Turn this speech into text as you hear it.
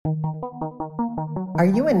Are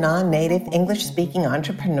you a non-native English-speaking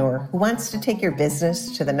entrepreneur who wants to take your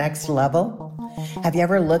business to the next level? Have you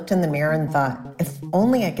ever looked in the mirror and thought, if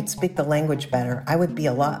only I could speak the language better, I would be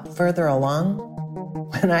a lot further along?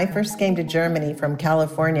 When I first came to Germany from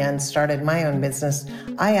California and started my own business,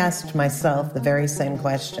 I asked myself the very same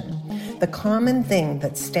question. The common thing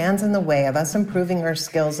that stands in the way of us improving our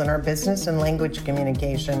skills in our business and language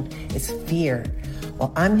communication is fear.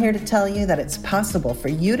 Well, I'm here to tell you that it's possible for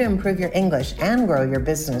you to improve your English and grow your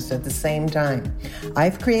business at the same time.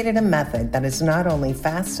 I've created a method that is not only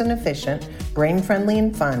fast and efficient, brain-friendly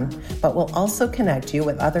and fun, but will also connect you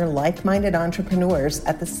with other like-minded entrepreneurs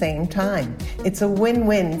at the same time. It's a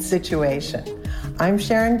win-win situation. I'm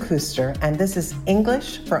Sharon Kuster, and this is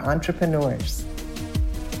English for Entrepreneurs.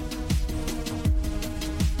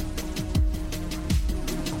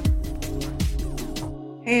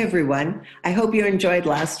 Hey everyone, I hope you enjoyed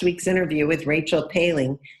last week's interview with Rachel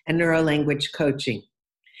Paling and Neurolanguage Coaching.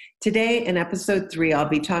 Today in episode 3, I'll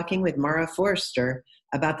be talking with Mara Forster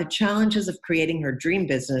about the challenges of creating her dream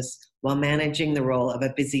business while managing the role of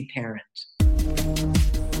a busy parent.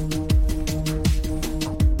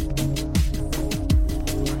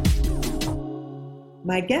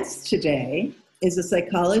 My guest today is a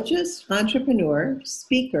psychologist, entrepreneur,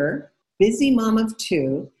 speaker, busy mom of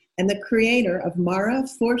 2, and the creator of Mara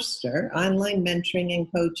Forster Online Mentoring and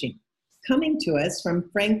Coaching, coming to us from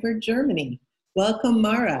Frankfurt, Germany. Welcome,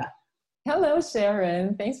 Mara. Hello,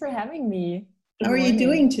 Sharon. Thanks for having me. How are you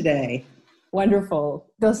doing today? Wonderful.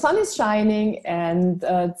 The sun is shining and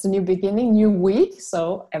it's a new beginning, new week,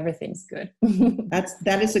 so everything's good.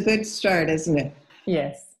 That is a good start, isn't it?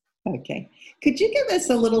 Yes. Okay. Could you give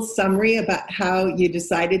us a little summary about how you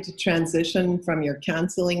decided to transition from your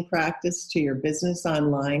counseling practice to your business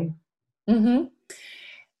online? Mm-hmm.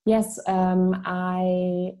 Yes.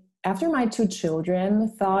 I, after my 2 children,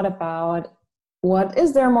 thought about what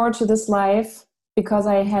is there more to this life? Because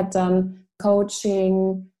I had done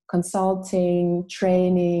coaching, consulting,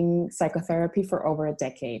 training, psychotherapy for over a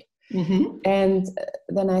decade. Mm-hmm. And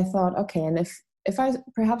then I thought, okay, and if I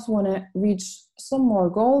perhaps want to reach some more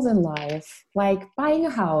goals in life, like buying a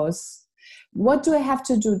house, what do I have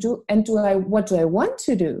to do? What do I want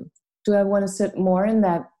to do? Do I want to sit more in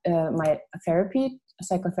that my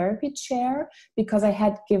psychotherapy chair? Because I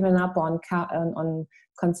had given up on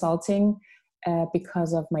consulting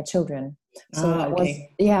because of my children. So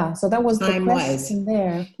so that was the question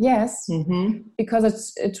there. Yes, mm-hmm.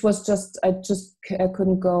 Because it was just I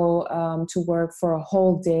couldn't go to work for a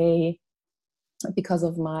whole day because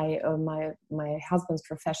of my husband's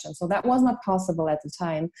profession. So that was not possible at the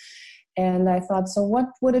time. And I thought, so what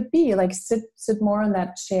would it be? Like sit more in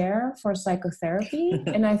that chair for psychotherapy?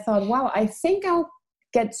 And I thought, wow, I think I'll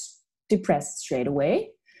get depressed straight away.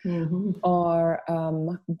 Mm-hmm. Or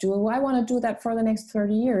do I want to do that for the next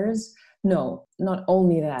 30 years? No, not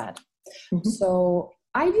only that. Mm-hmm. So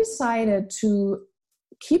I decided to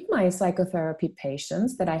keep my psychotherapy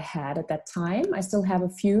patients that I had at that time. I still have a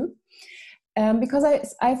few. Because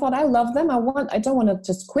I thought I love them. I don't want to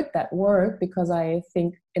just quit that work because I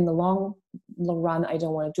think in the long run I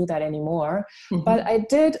don't want to do that anymore. Mm-hmm. But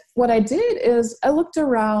what I did is I looked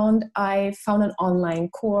around. I found an online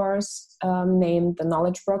course named the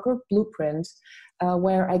Knowledge Broker Blueprint,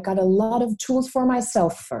 where I got a lot of tools for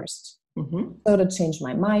myself first. Mm-hmm. So to change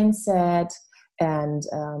my mindset and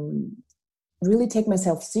really take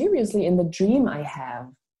myself seriously in the dream I have.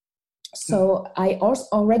 So I also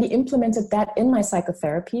already implemented that in my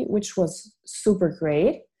psychotherapy, which was super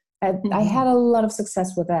great. I had a lot of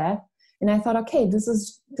success with that. And I thought, okay, this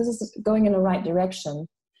is going in the right direction.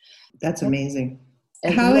 That's amazing.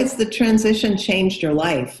 How has the transition changed your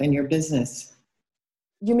life and your business?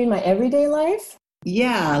 You mean my everyday life?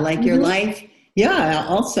 Yeah, like mm-hmm. your life. Yeah,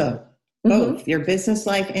 also both mm-hmm. your business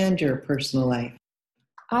life and your personal life.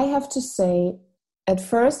 I have to say, at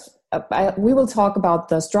first, we will talk about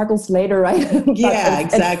the struggles later, right? Yeah,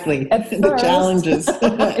 exactly. At first, the challenges.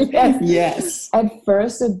 Yes. At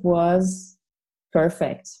first it was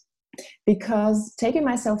perfect because taking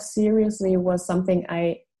myself seriously was something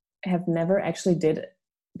I have never actually did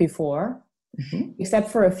before, mm-hmm. except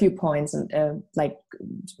for a few points, and like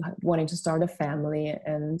wanting to start a family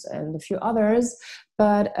and a few others.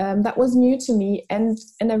 But that was new to me, and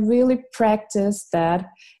I really practiced that.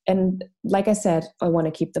 And like I said, I want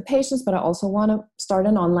to keep the patients, but I also want to start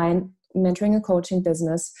an online mentoring and coaching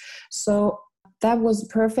business. So that was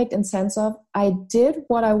perfect in sense of I did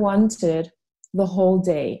what I wanted the whole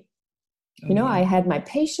day. You know, I had my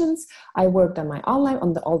patients. I worked on my online,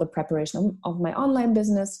 all the preparation of my online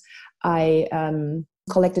business. I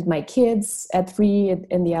collected my kids at 3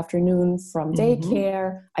 in the afternoon from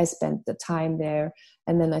daycare. I spent the time there,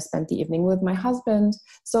 and then I spent the evening with my husband.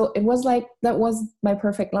 So it was like, that was my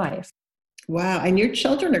perfect life. Wow. And your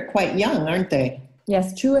children are quite young, aren't they?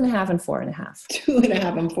 Yes, 2.5 and 4.5.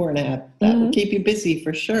 2.5 and 4.5. That will keep you busy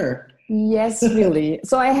for sure. Yes, really.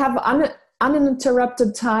 So I have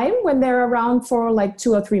uninterrupted time when they're around for like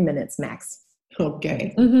 2 or 3 minutes max.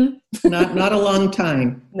 Okay. Not a long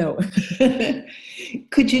time. No.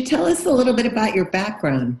 Could you tell us a little bit about your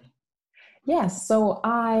background? Yes. So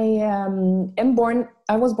I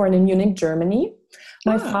was born in Munich, Germany.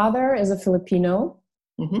 My father is a Filipino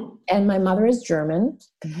and my mother is German.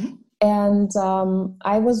 And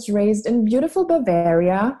I was raised in beautiful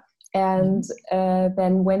Bavaria and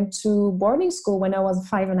then went to boarding school when I was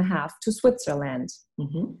 5.5 to Switzerland,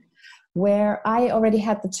 where I already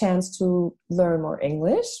had the chance to learn more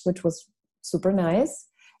English, which was super nice.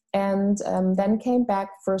 And then came back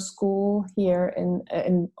for school here in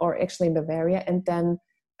Bavaria, and then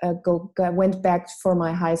went back for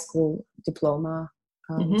my high school diploma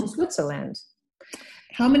to Switzerland.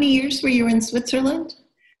 How many years were you in Switzerland?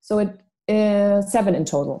 So it 7 in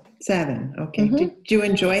total. 7, okay. Did you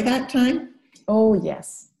enjoy that time? Oh,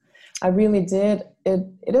 yes. I really did.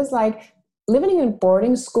 It is like living in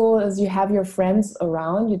boarding school is you have your friends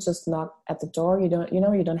around, you just knock at the door. You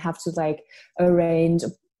don't have to like arrange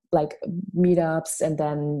like meetups and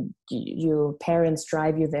then your parents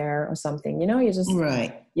drive you there or something,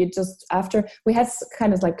 you just after we had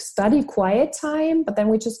kind of like study quiet time, but then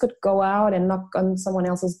we just could go out and knock on someone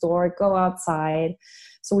else's door, go outside.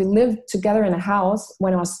 So we lived together in a house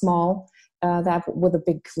when I was small, that with a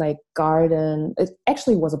big like garden. It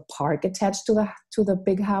actually was a park attached to the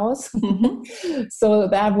big house. So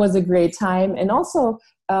that was a great time. And also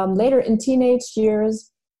later in teenage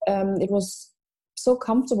years, it was so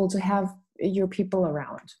comfortable to have your people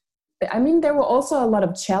around. I mean, there were also a lot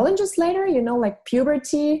of challenges later, like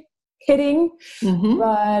puberty hitting,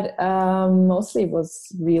 but mostly it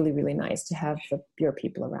was really, really nice to have your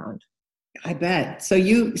people around. I bet. So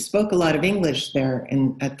you spoke a lot of English there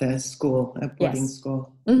at the school, at boarding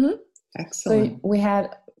school. Excellent. So we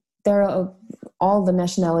had all the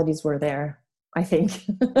nationalities were there, I think.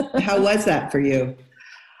 How was that for you?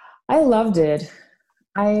 I loved it.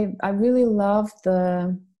 I really loved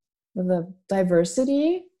the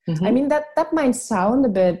diversity. I mean, that might sound a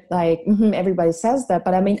bit like everybody says that,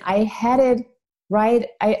 but I mean, I had it right.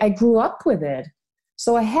 I grew up with it.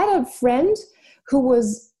 So I had a friend who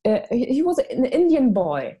was he was an Indian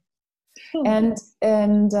boy, and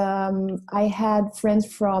I had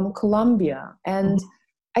friends from Colombia, and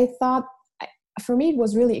I thought, for me, it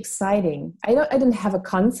was really exciting. I didn't have a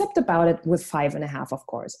concept about it with 5.5, of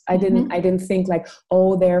course. I didn't think like,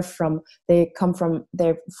 oh, they're from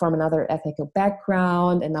another ethnic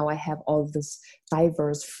background, and now I have all this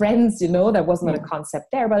diverse friends. That was not a concept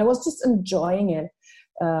there, but I was just enjoying it,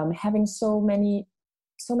 having so many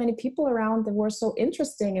people around that were so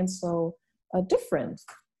interesting and so different.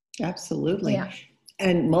 Absolutely, yeah.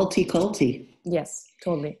 And multiculti. Yes,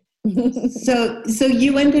 totally. So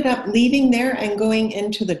you ended up leaving there and going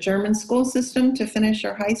into the German school system to finish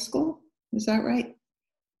your high school? Is that right?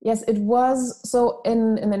 Yes, it was. So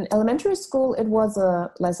in an elementary school, it was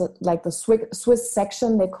like the Swiss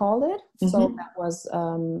section, they called it. So that was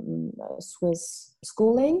Swiss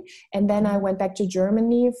schooling. And then I went back to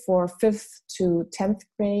Germany for 5th to 10th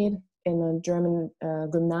grade in a German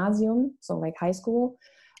gymnasium, so like high school.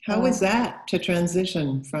 How was that to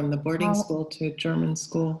transition from the boarding school to German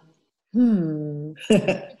school?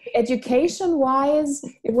 Education-wise,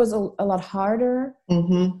 it was a lot harder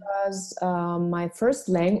because my first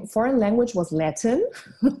foreign language was Latin.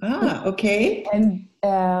 Okay. And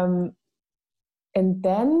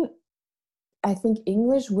then I think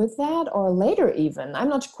English with that, or later even. I'm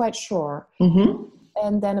not quite sure.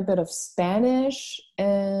 And then a bit of Spanish,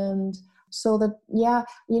 and so that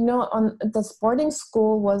on the boarding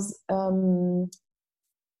school was the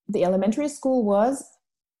elementary school was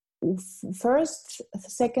 1st,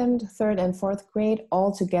 2nd, 3rd, and 4th grade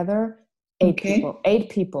all together. 8 people. 8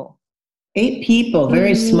 people. 8 people.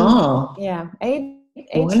 Very small. Yeah, 8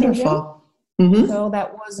 Wonderful. So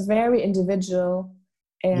that was very individual.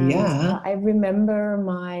 And I remember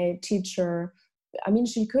my teacher. I mean,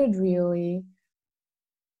 she could really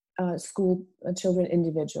school children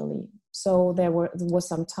individually. So there was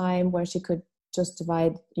some time where she could just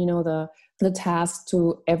divide, the task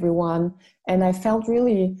to everyone. And I felt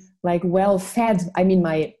really like well fed. I mean,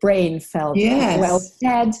 my brain felt well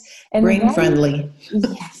fed. And brain friendly.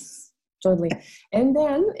 Yes, totally. And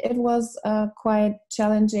then it was quite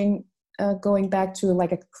challenging going back to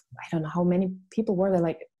like I don't know how many people were there,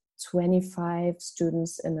 like 25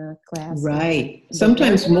 students in a class. Right.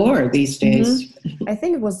 Sometimes more these days. I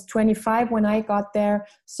think it was 25 when I got there.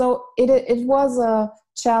 So it was a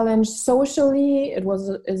challenge socially. It was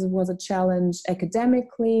a challenge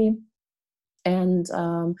academically, and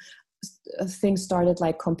things started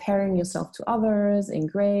like comparing yourself to others in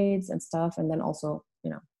grades and stuff, and then also,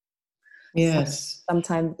 yes,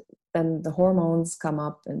 sometimes then the hormones come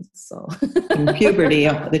up, and so in puberty,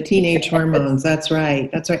 the teenage hormones. That's right.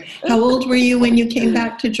 How old were you when you came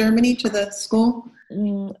back to Germany, to the school?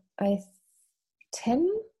 10.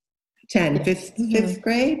 10, fifth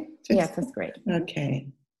grade? Yeah, fifth grade. Okay.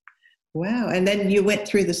 Wow. And then you went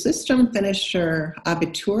through the system, finished your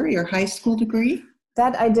Abitur, your high school degree?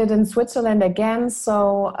 That I did in Switzerland again.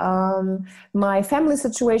 So my family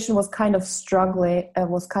situation was kind of struggling. It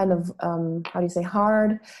was kind of,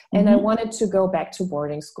 hard. And I wanted to go back to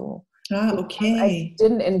boarding school. Oh, okay. I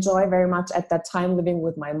didn't enjoy very much at that time living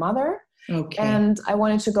with my mother. Okay. And I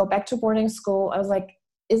wanted to go back to boarding school. I was like,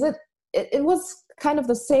 it was kind of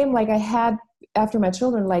the same like I had after my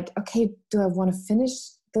children, like, okay, do I want to finish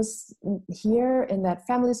this here in that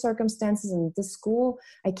family circumstances in this school?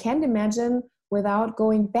 I can't imagine without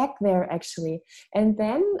going back there, actually. And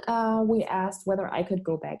then we asked whether I could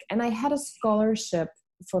go back. And I had a scholarship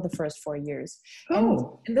for the first 4 years.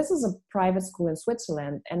 Oh. And this is a private school in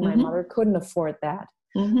Switzerland, and my mother couldn't afford that.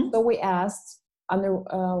 So we asked under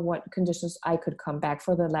what conditions I could come back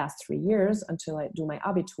for the last 3 years until I do my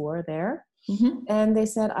Abitur there. And they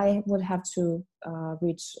said I would have to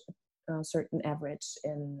reach a certain average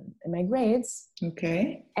in my grades.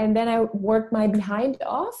 Okay. And then I worked my behind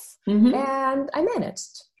off, and I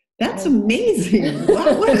managed. That's amazing.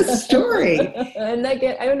 Wow, what a story. And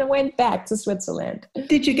I went back to Switzerland.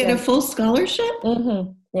 Did you get a full scholarship?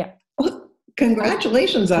 Yeah. Well,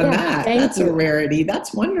 congratulations on that. That's a rarity.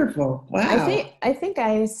 That's wonderful. Wow. I think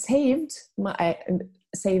I saved my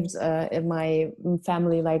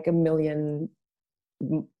family like 1 million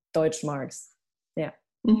Deutschmarks. Yeah.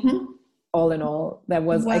 All in all, that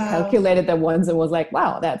was, I calculated that once and was like,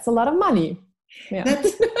 wow, that's a lot of money. Yeah.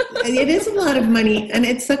 It is a lot of money, and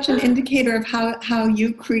it's such an indicator of how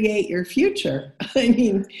you create your future. I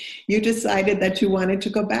mean, you decided that you wanted to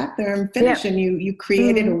go back there and finish, and you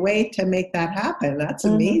created a way to make that happen. That's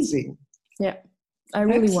amazing. Yeah, I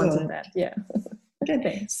really wanted that. Yeah.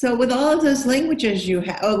 Good. So with all of those languages you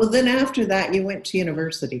have, then after that you went to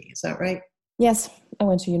university. Is that right? Yes, I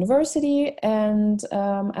went to university, and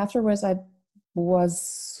afterwards I was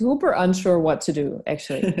super unsure what to do.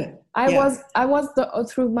 Actually, I was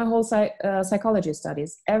through my whole psychology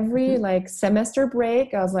studies. Every like semester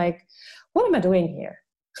break, I was like, "What am I doing here?"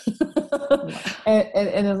 and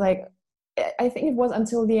it was like, I think it was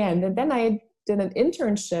until the end, and then I did an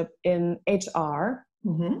internship in HR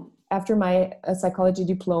after my psychology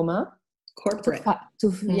diploma. Corporate.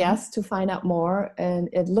 To find out more, and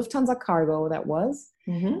at Lufthansa Cargo that was.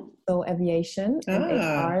 So aviation and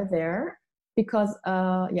HR there, because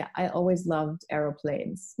I always loved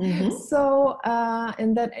aeroplanes. So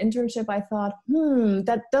in that internship I thought,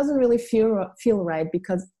 that doesn't really feel right,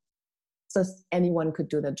 because just anyone could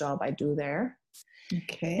do the job I do there.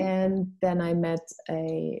 Okay. And then I met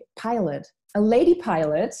a lady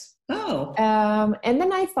pilot. Oh. And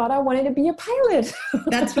then I thought I wanted to be a pilot.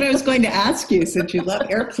 That's what I was going to ask you. Since you love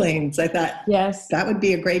airplanes, I thought that would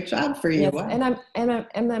be a great job for you. Yes. Wow.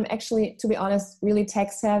 And I'm actually, to be honest, really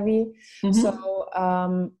tech savvy. So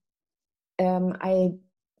I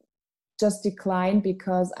just declined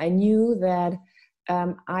because I knew that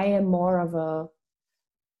I am more of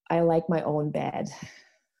I like my own bed.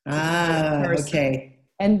 Okay.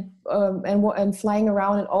 And flying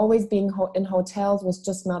around and always being in hotels was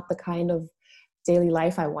just not the kind of daily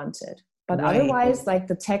life I wanted. But otherwise, like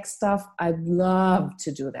the tech stuff, I'd love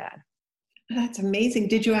to do that. That's amazing.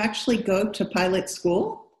 Did you actually go to pilot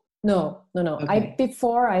school? No. Okay.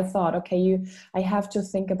 Before I thought, okay, I have to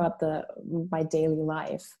think about my daily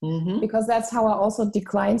life, because that's how I also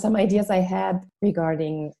declined some ideas I had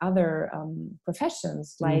regarding other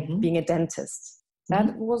professions, like being a dentist.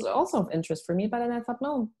 That was also of interest for me, but then I thought,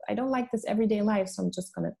 no, I don't like this everyday life, so I'm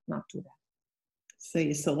just going to not do that. So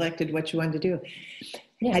you selected what you wanted to do.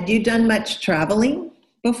 Yeah. Had you done much traveling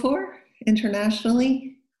before,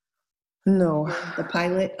 internationally? No. The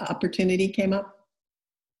pilot opportunity came up?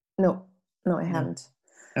 No, I haven't.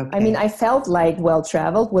 Okay. I mean, I felt like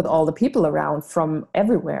well-traveled with all the people around from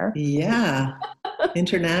everywhere. Yeah.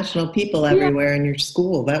 International people everywhere in your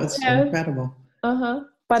school. That was incredible.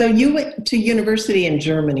 So you went to university in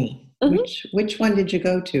Germany. Which one did you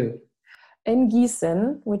go to? in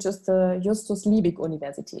Gießen, which is the Justus Liebig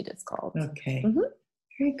Universität, it's called. Okay.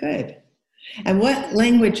 Very good. And what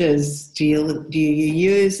languages do you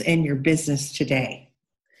use in your business today?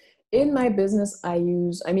 In my business,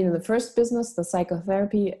 in the first business, the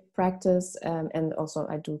psychotherapy practice, and also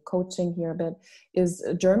I do coaching here a bit, is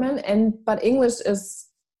German, but English is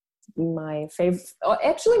my favorite,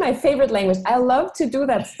 actually my favorite language. I love to do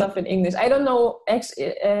that stuff in English. I don't know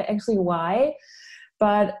actually why,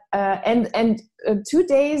 but 2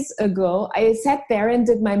 days ago, I sat there and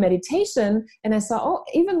did my meditation, and I saw,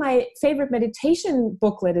 even my favorite meditation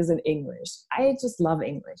booklet is in English. I just love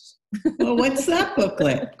English. Well, what's that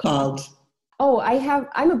booklet called? Oh,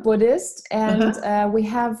 I'm a Buddhist, and we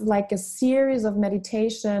have like a series of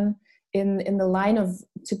meditation in the line of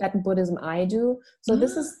Tibetan Buddhism I do. So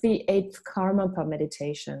this is the 8th Karmapa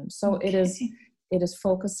meditation. So it is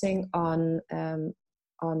focusing on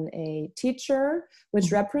a teacher,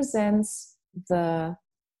 which represents the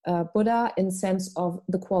Buddha in sense of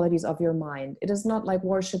the qualities of your mind. It is not like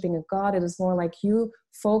worshiping a god. It is more like you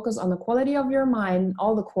focus on the quality of your mind,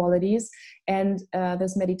 all the qualities, and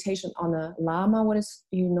this meditation on a lama,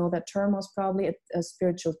 that term was probably a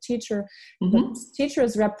spiritual teacher. The teacher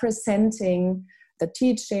is representing the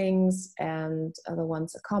teachings and the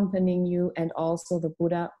ones accompanying you, and also the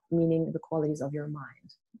Buddha, meaning the qualities of your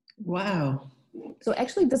mind. Wow. So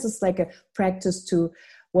actually this is like a practice to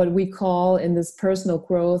what we call in this personal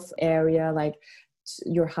growth area, like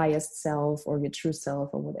your highest self or your true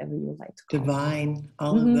self or whatever you like to call divine, it.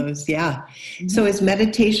 all of those. Yeah. So is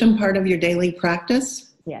meditation part of your daily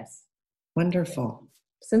practice? Yes. Wonderful.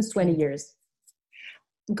 Since 20 years.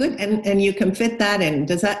 Good. And you can fit that in.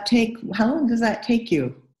 How long does that take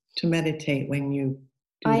you to meditate when you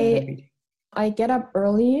do that every day? I get up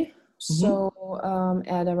early. So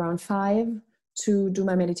at around 5 to do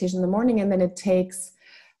my meditation in the morning, and then it takes,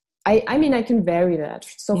 I can vary that.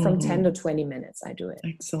 So from 10 to 20 minutes, I do it.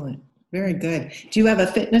 Excellent. Very good. Do you have a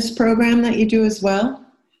fitness program that you do as well?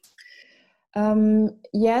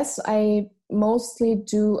 Yes, I mostly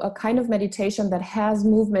do a kind of meditation that has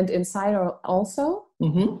movement inside also.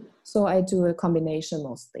 So I do a combination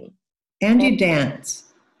mostly. And you dance.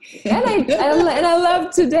 And I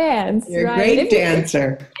love to dance. You're a great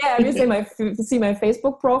dancer. If you see my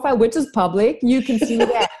Facebook profile, which is public, you can see me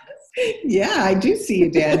dance. Yeah, I do see you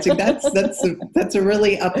dancing. That's a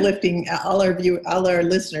really uplifting. All our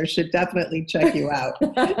listeners should definitely check you out.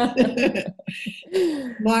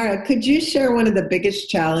 Mara, could you share one of the biggest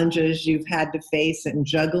challenges you've had to face in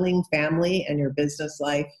juggling family and your business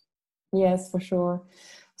life? Yes, for sure.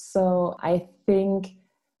 So I think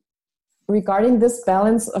regarding this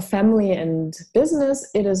balance of family and business,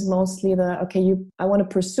 it is mostly I want to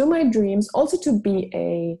pursue my dreams, also to be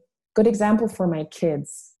a good example for my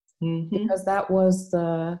kids. Because that was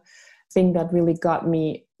the thing that really got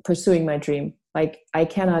me pursuing my dream. Like, I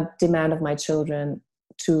cannot demand of my children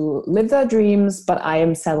to live their dreams, but I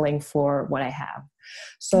am settling for what I have.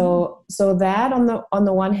 So that on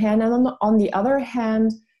the one hand, and on the other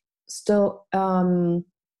hand, still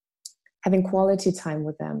having quality time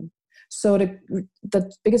with them. So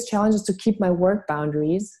the biggest challenge is to keep my work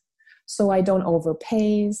boundaries, so I don't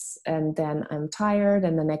overpace, and then I'm tired,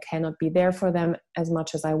 and then I cannot be there for them as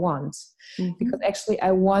much as I want. Because actually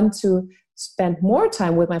I want to spend more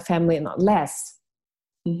time with my family and not less.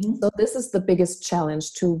 So this is the biggest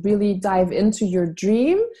challenge, to really dive into your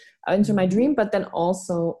dream, into my dream, but then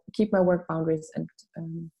also keep my work boundaries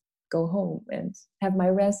and go home and have my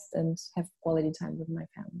rest and have quality time with my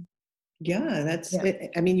family. Yeah.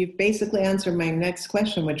 I mean, you've basically answered my next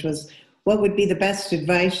question, which was, what would be the best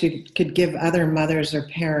advice you could give other mothers or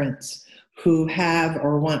parents who have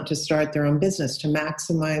or want to start their own business to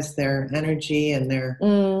maximize their energy and their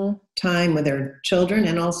time with their children,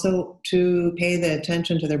 and also to pay the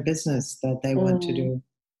attention to their business that they want to do?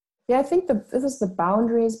 Yeah, I think this is the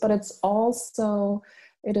boundaries, but it is also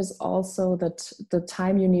the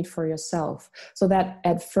time you need for yourself. So that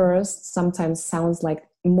at first sometimes sounds like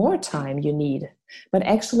more time you need, but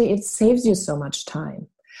actually it saves you so much time.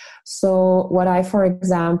 So what I, for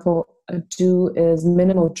example, do is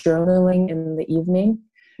minimal journaling in the evening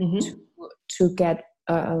to get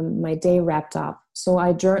my day wrapped up. So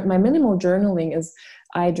my minimal journaling is,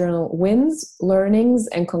 I journal wins, learnings,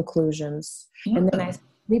 and conclusions. And then I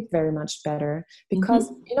sleep very much better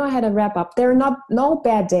because, I had a wrap up. There are no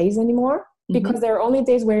bad days anymore, because there are only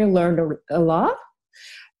days where you learned a lot.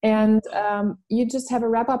 And you just have a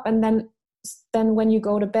wrap up, and then then when you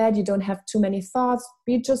go to bed, you don't have too many thoughts.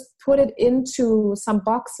 We just put it into some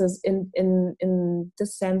boxes in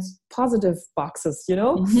this sense, positive boxes,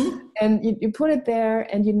 and you put it there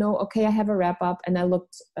and okay, I have a wrap up, and I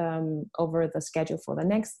looked over the schedule for the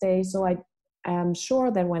next day. So I am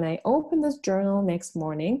sure that when I open this journal next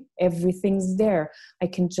morning, everything's there. I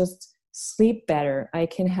can just sleep better. I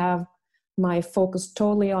can have my focus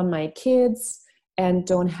totally on my kids and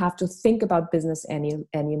don't have to think about business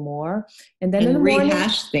anymore. And then in the morning,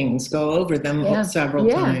 rehash things, go over them several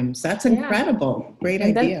times. That's incredible. Great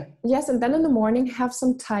idea. And then in the morning, have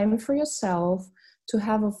some time for yourself to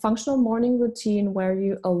have a functional morning routine where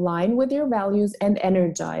you align with your values and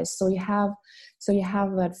energize. So you have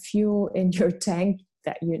that fuel in your tank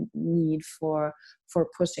that you need for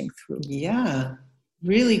pushing through. Yeah,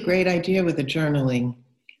 really great idea with the journaling.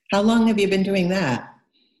 How long have you been doing that?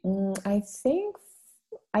 I think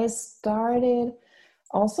I started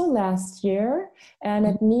also last year, and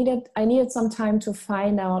I needed some time to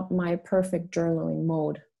find out my perfect journaling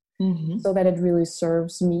mode, so that it really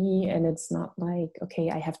serves me, and it's not like, okay,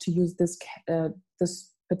 I have to use this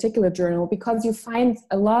particular journal, because you find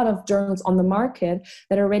a lot of journals on the market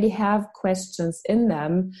that already have questions in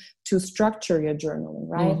them to structure your journaling,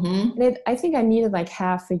 right? And I think I needed like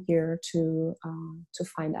half a year to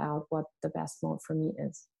find out what the best mode for me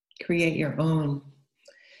is. Create your own.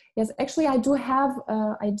 Yes, actually, I do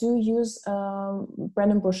use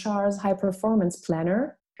Brendon Burchard's High Performance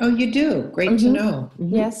Planner. Oh, you do? Great to know.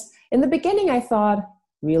 Yes. In the beginning, I thought,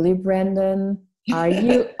 really, Brendon?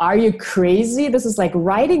 Are you crazy? This is like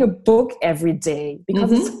writing a book every day.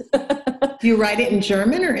 Because You write it in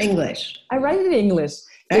German or English? I write it in English.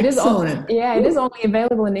 Excellent. It is only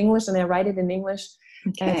available in English, and I write it in English.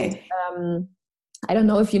 Okay. And, I don't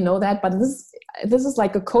know if you know that, but this is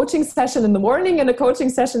like a coaching session in the morning and a coaching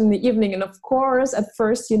session in the evening. And of course, at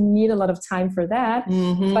first you need a lot of time for that,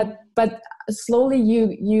 but slowly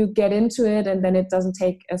you get into it, and then it doesn't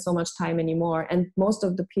take so much time anymore. And most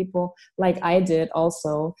of the people, like I did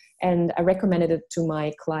also, and I recommended it to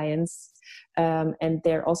my clients, and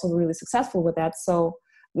they're also really successful with that. So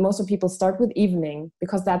most of the people start with evening,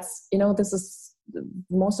 because that's, this is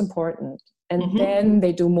most important. And then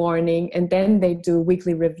they do morning, and then they do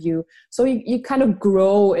weekly review. So you kind of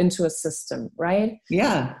grow into a system, right?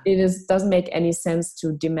 Yeah. Doesn't make any sense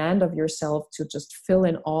to demand of yourself to just fill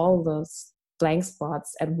in all those blank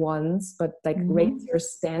spots at once, but like raise your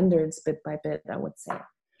standards bit by bit, I would say.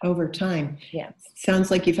 Over time. Yeah.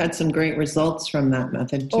 Sounds like you've had some great results from that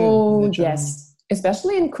method too. Oh, yes.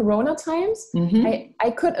 Especially in Corona times,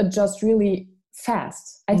 I could adjust really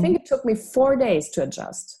fast. I think it took me 4 days to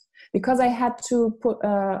adjust, because I had to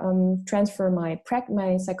transfer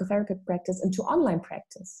my psychotherapy practice into online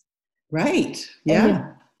practice. Right.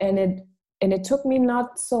 Yeah. And it took me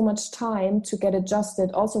not so much time to get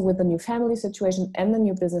adjusted, also with the new family situation and the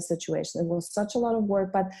new business situation. It was such a lot of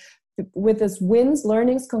work, but with this wins,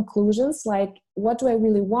 learnings, conclusions, like what do I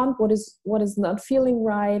really want? What is not feeling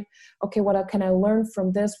right? Okay, what can I learn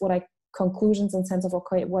from this? Conclusions and sense of,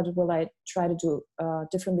 okay, what will I try to do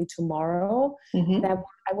differently tomorrow? That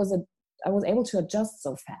I was able to adjust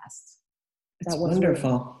so fast. That's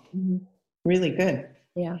wonderful. Really good.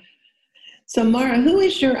 Yeah. So Mara, who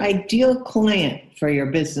is your ideal client for your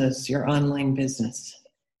business, your online business?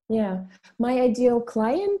 Yeah, my ideal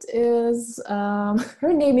client is,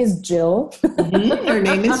 her name is Jill. Her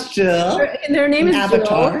name is Jill. Her name is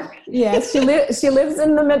Avatar. Jill. Yes, she lives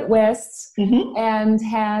in the Midwest and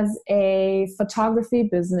has a photography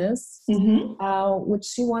business, which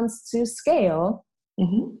she wants to scale.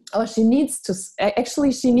 Oh, she needs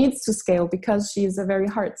to scale, because she's a very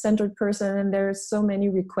heart-centered person, and there's so many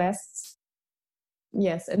requests.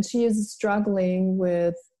 Yes, and she is struggling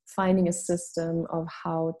with finding a system of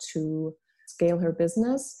how to scale her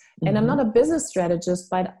business. And I'm not a business strategist,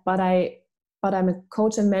 but I'm a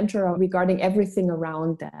coach and mentor regarding everything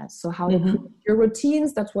around that. So how to create your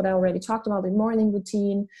routines, that's what I already talked about, the morning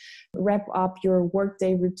routine, wrap up your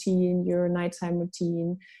workday routine, your nighttime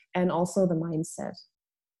routine, and also the mindset.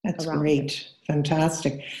 That's great.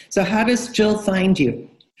 Fantastic. So how does Jill find you?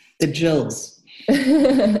 The Jills. How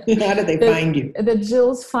do they find you? The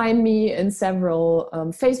Jills find me in several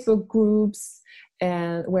Facebook groups,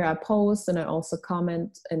 and where I post, and I also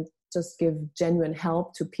comment and just give genuine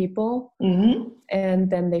help to people. And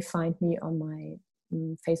then they find me on my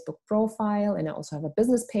Facebook profile, and I also have a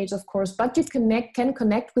business page, of course, but you can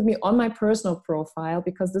connect with me on my personal profile,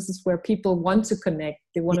 because this is where people want to connect.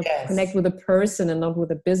 They want to connect with a person and not with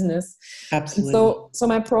a business. Absolutely. So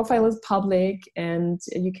my profile is public, and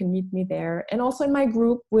you can meet me there, and also in my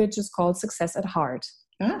group, which is called Success at Heart.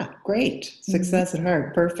 Great. Success at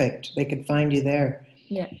Heart. Perfect. They could find you there.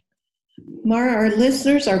 Yeah. Mara, our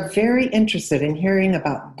listeners are very interested in hearing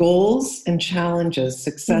about goals and challenges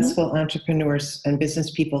successful entrepreneurs and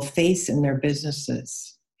business people face in their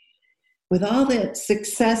businesses. With all the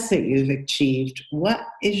success that you've achieved, what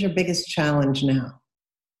is your biggest challenge now?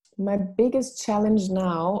 My biggest challenge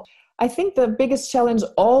now, I think the biggest challenge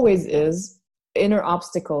always is inner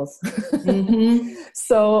obstacles.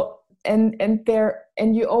 So, and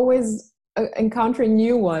you always encounter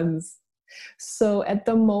new ones. So at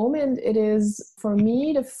the moment, it is for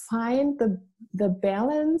me to find the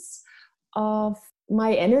balance of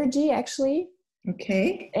my energy, actually.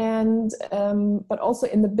 Okay. And but also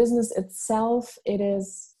in the business itself, it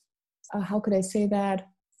is how could I say that?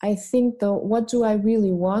 I think what do I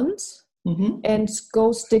really want, and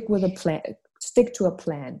go stick to a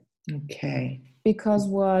plan. Okay. Because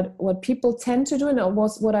what people tend to do, and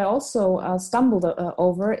what I also stumbled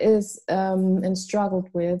over is and struggled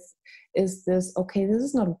with, is this, okay, this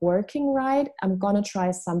is not working right, I'm gonna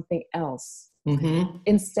try something else.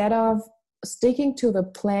 Instead of sticking to the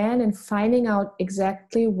plan and finding out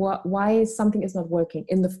exactly why something is not working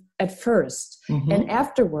at first, and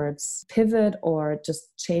afterwards pivot or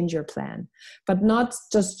just change your plan, but not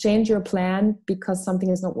just change your plan because something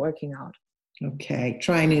is not working out. Okay,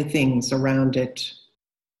 try new things around it.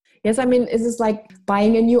 Yes, I mean, is this like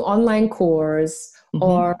buying a new online course,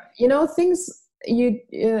 or things you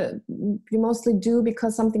mostly do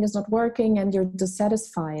because something is not working and you're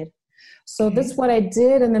dissatisfied. So that's what I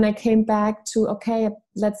did, and then I came back to, okay,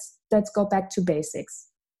 let's go back to basics.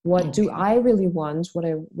 What do I really want? What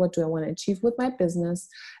do I want to achieve with my business?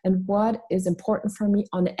 And what is important for me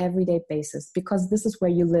on an everyday basis? Because this is where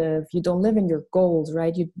you live. You don't live in your goals,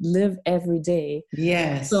 right? You live every day.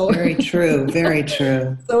 Yes, very true, very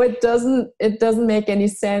true. So it doesn't make any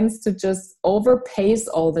sense to just overpace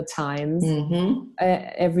all the times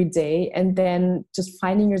every day, and then just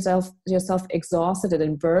finding yourself exhausted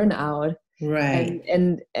and burnout. Right.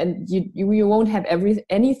 And you won't have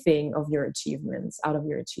anything of your achievements,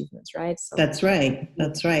 right? So That's right.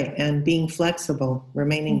 And being flexible,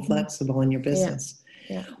 remaining flexible in your business.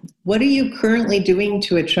 Yeah. What are you currently doing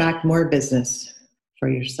to attract more business for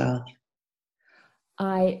yourself?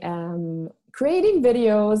 I am creating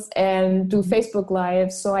videos and do Facebook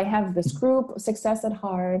Live. So I have this group, Success at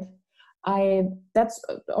Heart. That's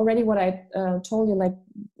already what I told you, like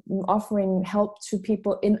offering help to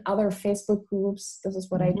people in other Facebook groups. This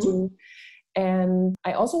is what I do. And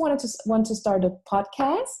I also want to start a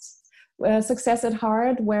podcast, Success at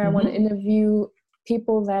Heart, where I want to interview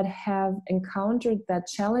people that have encountered that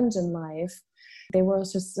challenge in life. They were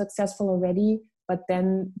just successful already, but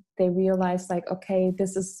then they realized, like, okay,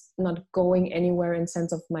 this is not going anywhere in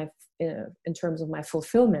terms of my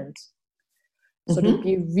fulfillment. So to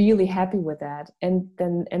be really happy with that, and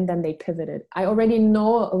then they pivoted. I already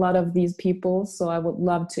know a lot of these people, so I would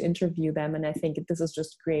love to interview them, and I think this is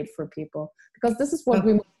just great for people, because this is what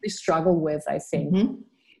we mostly struggle with, I think.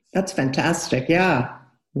 That's fantastic. Yeah,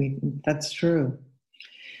 that's true.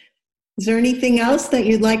 Is there anything else that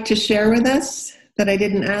you'd like to share with us that I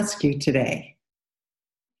didn't ask you today?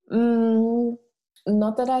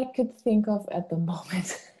 Not that I could think of at the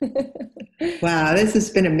moment. Wow, this has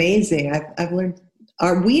been amazing.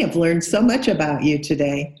 We have learned so much about you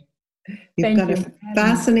today. You've got a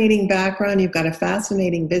fascinating background, you've got a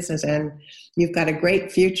fascinating business, and you've got a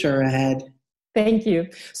great future ahead. Thank you.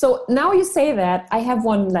 So now you say that, I have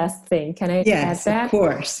one last thing. Can I add that? Yes, of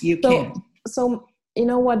course, you can. So you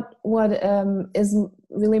know what is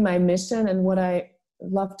really my mission, and what I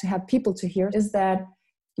love to have people to hear, is that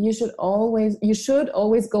you should always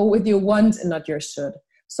go with your want and not your should.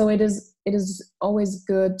 So it is always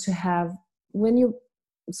good to have, when you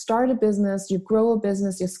start a business, you grow a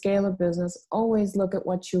business, you scale a business, always look at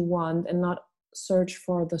what you want and not search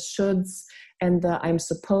for the shoulds and the I'm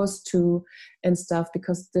supposed to and stuff,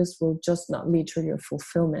 because this will just not lead to your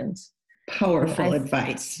fulfillment. Powerful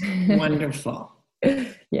advice. Wonderful.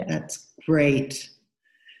 Yeah. That's great.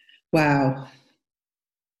 Wow.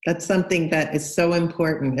 That's something that is so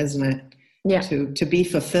important, isn't it? Yeah. To be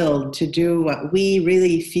fulfilled, to do what we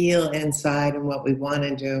really feel inside and what we want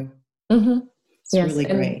to do. It's really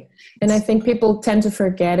great. And I think people tend to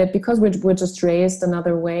forget it because we're just raised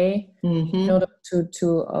another way, in order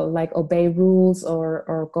to like obey rules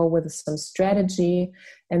or go with some strategy.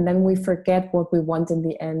 And then we forget what we want in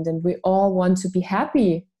the end. And we all want to be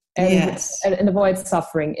happy and avoid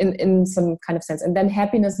suffering in some kind of sense. And then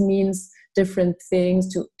happiness means different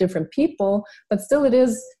things to different people, but still it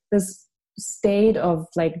is this state of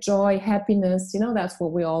like joy, happiness, that's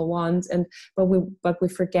what we all want. But we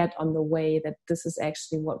forget on the way that this is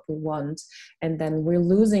actually what we want. And then we're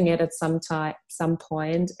losing it at some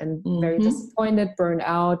point, and very disappointed, burned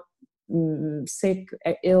out, sick,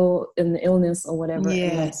 ill, in illness or whatever.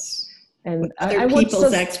 Yes. And with other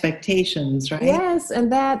people's expectations, right? Yes,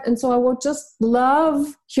 and so I would just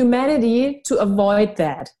love humanity to avoid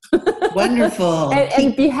that. Wonderful.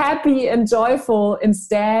 and be happy and joyful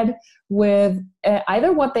instead with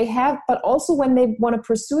either what they have, but also when they want to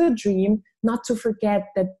pursue a dream, not to forget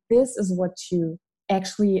that this is what you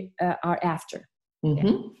actually are after. Mm-hmm.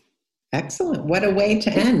 Yeah. Excellent. What a way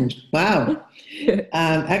to end. Wow.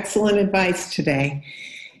 Excellent advice today.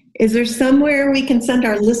 Is there somewhere we can send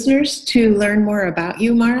our listeners to learn more about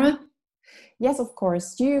you, Mara? Yes, of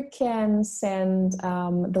course. You can send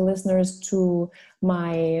the listeners to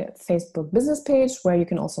my Facebook business page, where you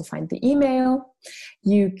can also find the email.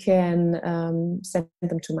 You can send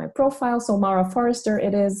them to my profile. So Mara Forrester,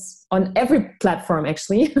 it is on every platform,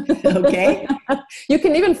 actually. Okay. You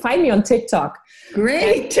can even find me on TikTok.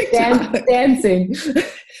 Great. TikTok. Dancing.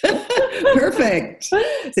 Perfect.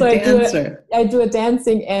 So I do a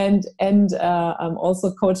dancing and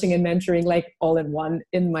also coaching and mentoring, like all in one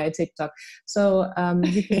in my TikTok. So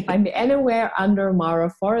you can find me anywhere under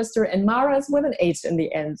Mara Forrester, and Mara is with an H in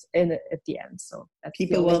the end. At the end, so that's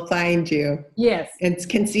people will find you. Yes, and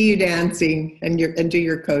can see you dancing and do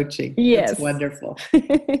your coaching. Yes, that's wonderful.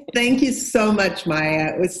 Thank you so much,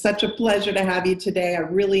 Maya. It was such a pleasure to have you today. I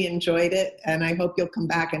really enjoyed it, and I hope you'll come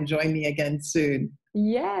back and join me again soon.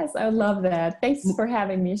 Yes, I love that. Thanks for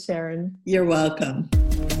having me, Sharon. You're welcome.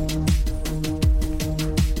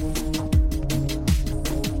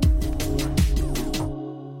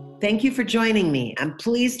 Thank you for joining me, and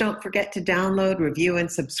please don't forget to download, review, and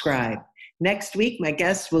subscribe. Next week, my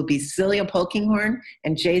guests will be Celia Polkinghorn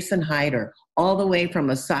and Jason Hyder, all the way from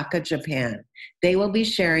Osaka, Japan. They will be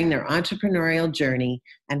sharing their entrepreneurial journey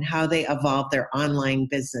and how they evolved their online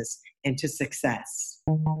business into success.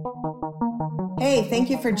 Hey, thank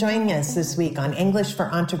you for joining us this week on English for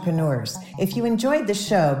Entrepreneurs. If you enjoyed the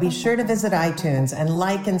show, be sure to visit iTunes and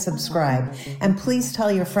like and subscribe. And please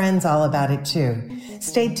tell your friends all about it too.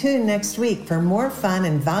 Stay tuned next week for more fun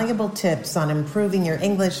and valuable tips on improving your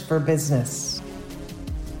English for business.